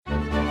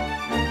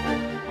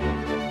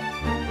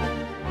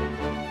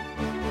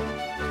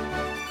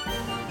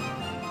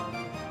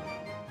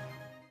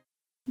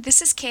This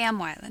is K.M.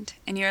 Weiland,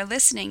 and you are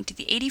listening to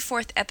the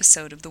 84th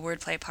episode of the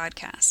Wordplay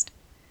Podcast.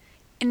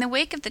 In the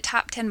wake of the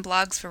Top 10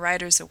 Blogs for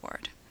Writers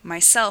Award,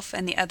 myself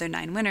and the other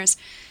 9 winners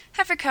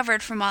have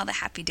recovered from all the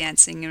happy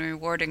dancing and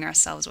rewarding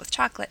ourselves with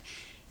chocolate,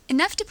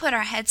 enough to put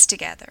our heads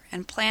together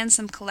and plan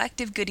some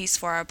collective goodies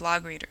for our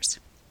blog readers.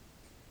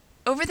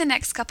 Over the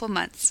next couple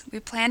months,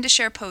 we plan to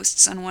share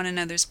posts on one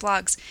another's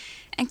blogs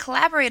and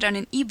collaborate on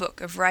an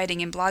ebook of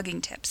writing and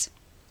blogging tips.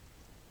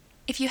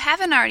 If you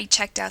haven't already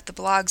checked out the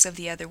blogs of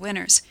the other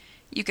winners,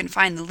 you can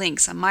find the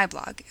links on my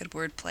blog at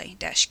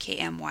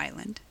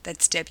wordplay-kmweiland,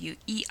 that's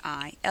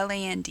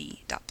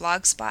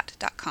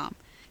weiland.blogspot.com.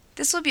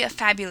 This will be a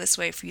fabulous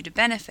way for you to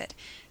benefit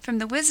from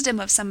the wisdom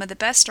of some of the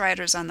best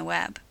writers on the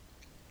web.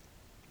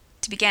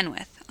 To begin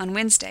with, on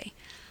Wednesday,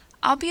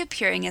 I'll be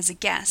appearing as a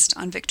guest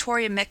on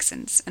Victoria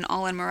Mixon's and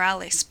Alan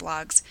Morales'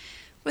 blogs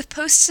with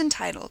posts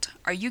entitled,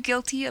 "Are You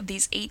Guilty of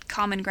These 8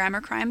 Common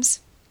Grammar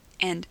Crimes?"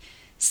 and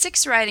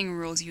 6 Writing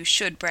Rules You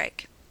Should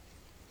Break.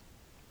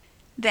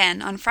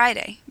 Then, on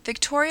Friday,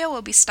 Victoria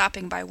will be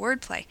stopping by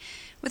Wordplay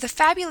with a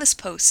fabulous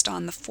post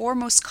on the 4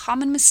 most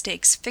common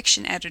mistakes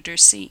fiction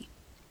editors see.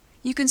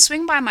 You can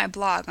swing by my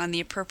blog on the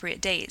appropriate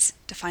days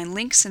to find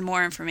links and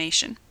more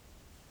information.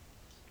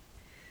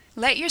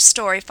 Let your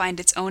story find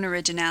its own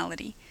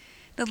originality.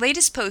 The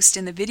latest post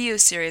in the video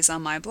series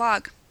on my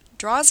blog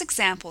draws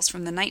examples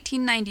from the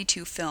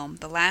 1992 film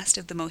The Last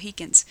of the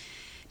Mohicans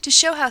to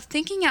show how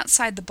thinking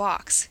outside the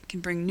box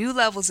can bring new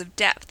levels of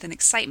depth and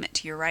excitement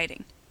to your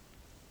writing.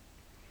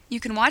 You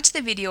can watch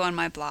the video on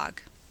my blog.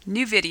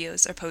 New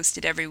videos are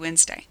posted every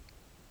Wednesday.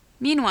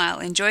 Meanwhile,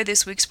 enjoy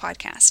this week's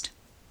podcast.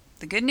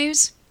 The good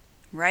news?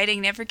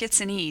 Writing never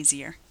gets any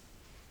easier.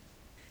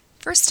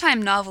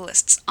 First-time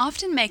novelists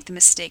often make the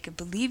mistake of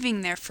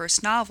believing their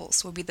first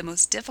novels will be the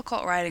most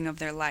difficult writing of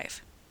their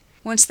life.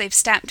 Once they've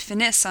stamped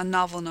finis on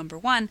novel number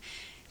 1,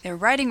 their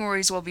writing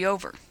worries will be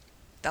over.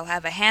 They'll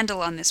have a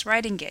handle on this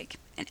writing gig,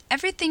 and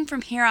everything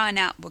from here on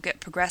out will get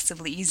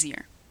progressively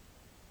easier.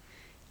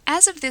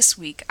 As of this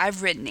week,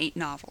 I've written 8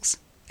 novels.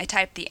 I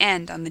typed the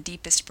end on the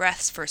Deepest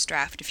Breaths first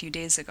draft a few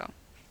days ago,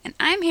 and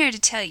I'm here to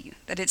tell you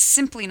that it's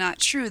simply not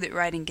true that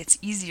writing gets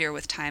easier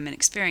with time and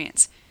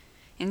experience.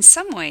 In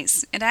some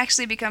ways, it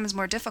actually becomes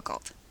more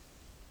difficult.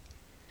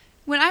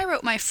 When I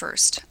wrote my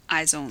first,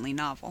 eyes-only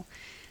novel,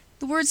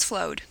 the words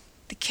flowed,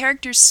 the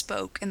characters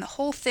spoke, and the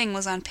whole thing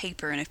was on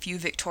paper in a few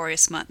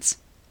victorious months.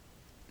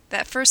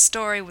 That first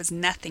story was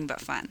nothing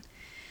but fun.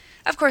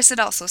 Of course, it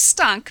also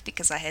stunk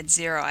because I had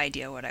zero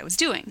idea what I was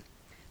doing.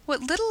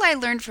 What little I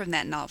learned from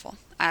that novel,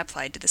 I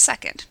applied to the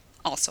second,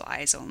 also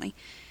eyes only,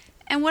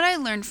 and what I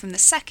learned from the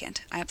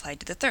second, I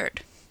applied to the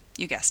third.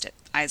 You guessed it,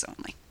 eyes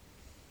only.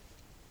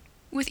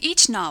 With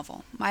each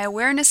novel, my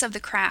awareness of the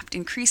craft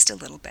increased a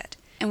little bit,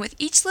 and with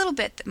each little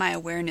bit that my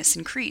awareness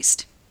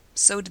increased,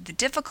 so did the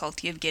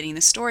difficulty of getting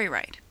the story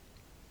right.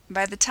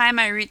 By the time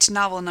I reached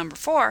novel number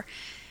 4,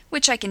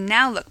 which I can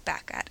now look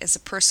back at as a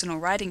personal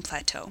writing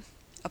plateau,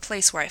 a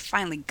place where I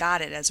finally got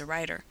it as a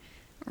writer,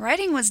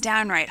 writing was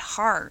downright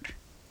hard.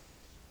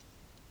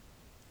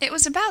 It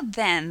was about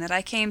then that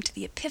I came to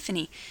the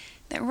epiphany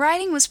that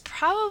writing was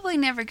probably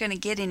never going to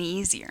get any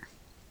easier.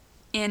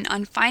 In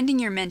On Finding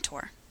Your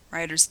Mentor,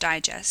 Writer's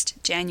Digest,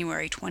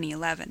 January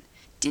 2011,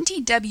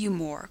 Dinty W.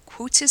 Moore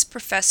quotes his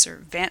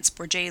professor Vance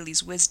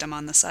Borgeli's wisdom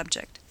on the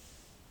subject.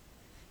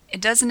 It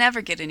doesn't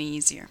ever get any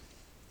easier.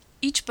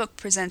 Each book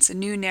presents a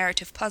new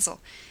narrative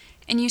puzzle,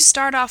 and you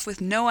start off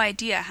with no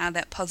idea how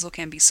that puzzle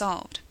can be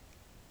solved.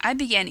 I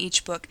began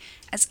each book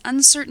as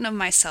uncertain of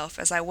myself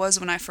as I was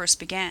when I first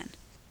began.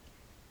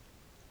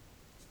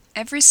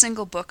 Every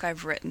single book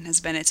I've written has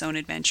been its own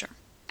adventure.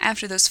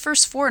 After those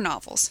first 4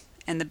 novels,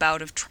 and the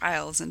bout of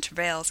trials and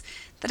travails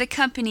that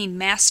accompanied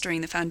mastering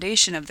the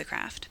foundation of the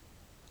craft,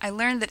 I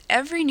learned that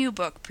every new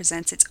book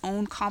presents its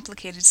own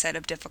complicated set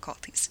of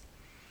difficulties.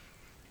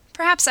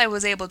 Perhaps I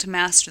was able to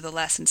master the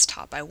lessons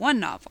taught by one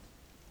novel,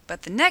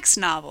 but the next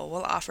novel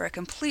will offer a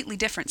completely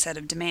different set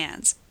of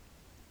demands.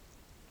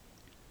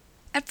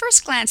 At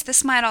first glance,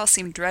 this might all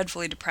seem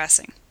dreadfully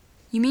depressing.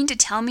 You mean to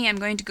tell me I'm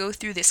going to go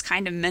through this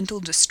kind of mental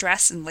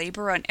distress and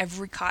labor on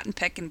every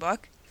cotton-picking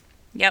book?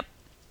 Yep.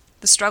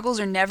 The struggles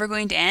are never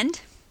going to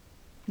end?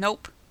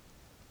 Nope.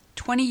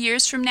 20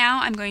 years from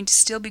now, I'm going to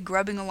still be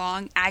grubbing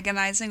along,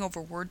 agonizing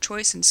over word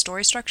choice and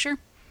story structure?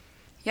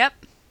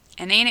 Yep.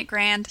 And ain't it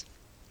grand?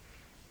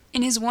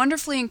 In his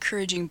wonderfully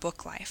encouraging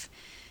book Life,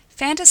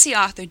 fantasy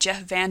author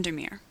Jeff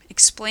Vandermeer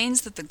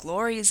explains that the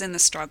glory is in the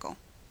struggle.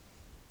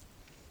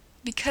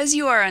 Because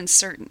you are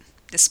uncertain,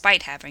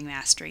 despite having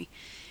mastery,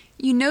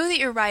 you know that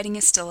your writing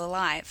is still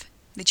alive,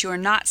 that you are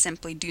not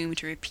simply doomed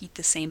to repeat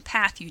the same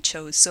path you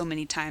chose so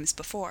many times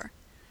before.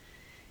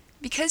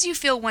 Because you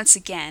feel once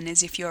again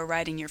as if you are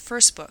writing your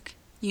first book,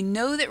 you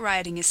know that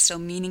writing is still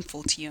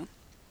meaningful to you.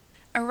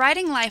 A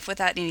writing life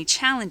without any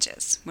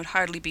challenges would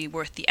hardly be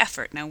worth the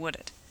effort, now would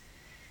it?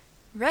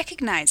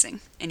 Recognizing,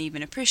 and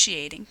even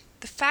appreciating,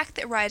 the fact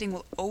that writing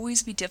will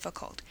always be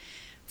difficult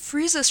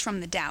frees us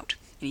from the doubt,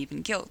 and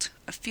even guilt,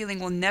 of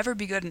feeling we'll never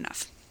be good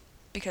enough.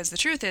 Because the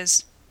truth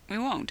is, we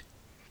won't.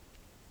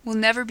 We'll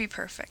never be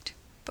perfect.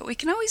 but we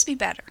can always be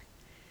better.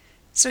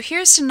 So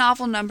here's to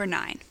novel number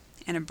 9,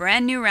 and a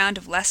brand new round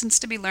of lessons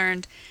to be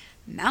learned,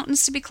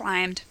 mountains to be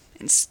climbed,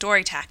 and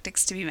story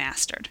tactics to be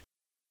mastered.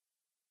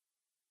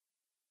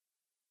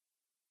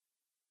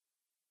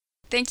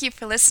 Thank you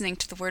for listening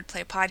to the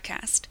Wordplay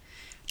Podcast.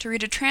 To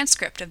read a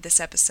transcript of this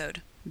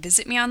episode,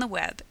 visit me on the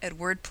web at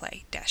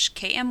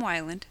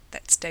wordplay-kmwyland,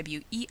 that's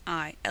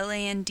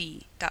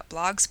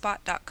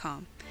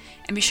weiland.blogspot.com,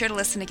 and be sure to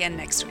listen again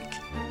next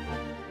week.